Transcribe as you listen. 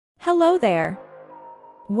Hello there.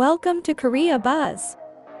 Welcome to Korea Buzz.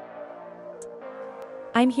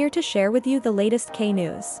 I'm here to share with you the latest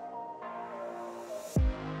K-news.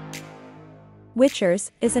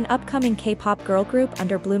 WishGirls is an upcoming K-pop girl group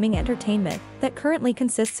under Blooming Entertainment that currently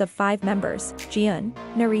consists of 5 members: Jiyoon,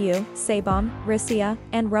 Nariu, Saebom, Risia,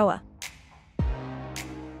 and Roa.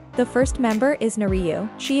 The first member is Nariu.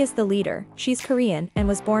 She is the leader. She's Korean and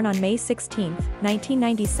was born on May 16,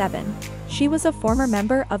 1997. She was a former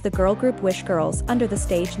member of the girl group WishGirls under the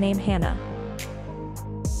stage name Hana.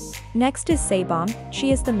 Next is Saebom.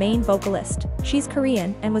 She is the main vocalist. She's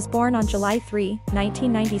Korean and was born on July 3,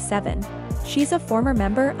 1997. She's a former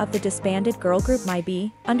member of the disbanded girl group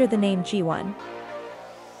MyB under the name Jiyoon.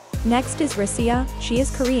 Next is Risia. She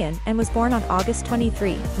is Korean and was born on August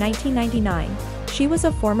 23, 1999. She was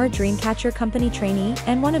a former Dreamcatcher Company trainee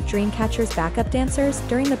and one of Dreamcatcher's backup dancers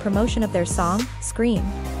during the promotion of their song, Scream.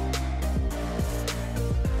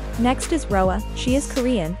 Next is Roa. She is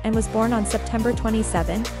Korean and was born on September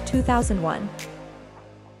 27, 2001.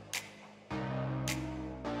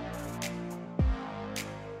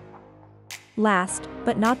 Last,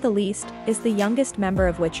 but not the least, is the youngest member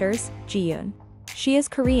of WishGirls, Jiyoon. She is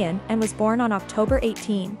Korean and was born on October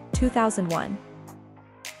 18, 2001.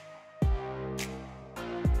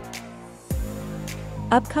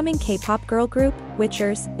 Upcoming K-pop girl group,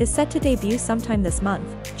 WishGirls, is set to debut sometime this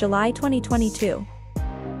month, July 2022.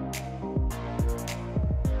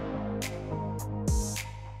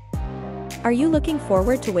 Are you looking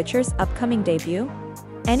forward to WishGirls' upcoming debut?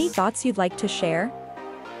 Any thoughts you'd like to share?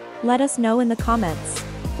 Let us know in the comments.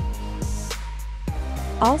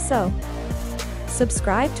 Also,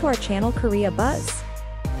 subscribe to our channel Korea Buzz.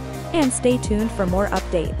 And stay tuned for more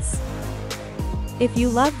updates. If you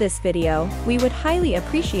love this video, we would highly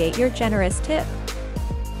appreciate your generous tip.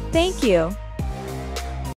 Thank you.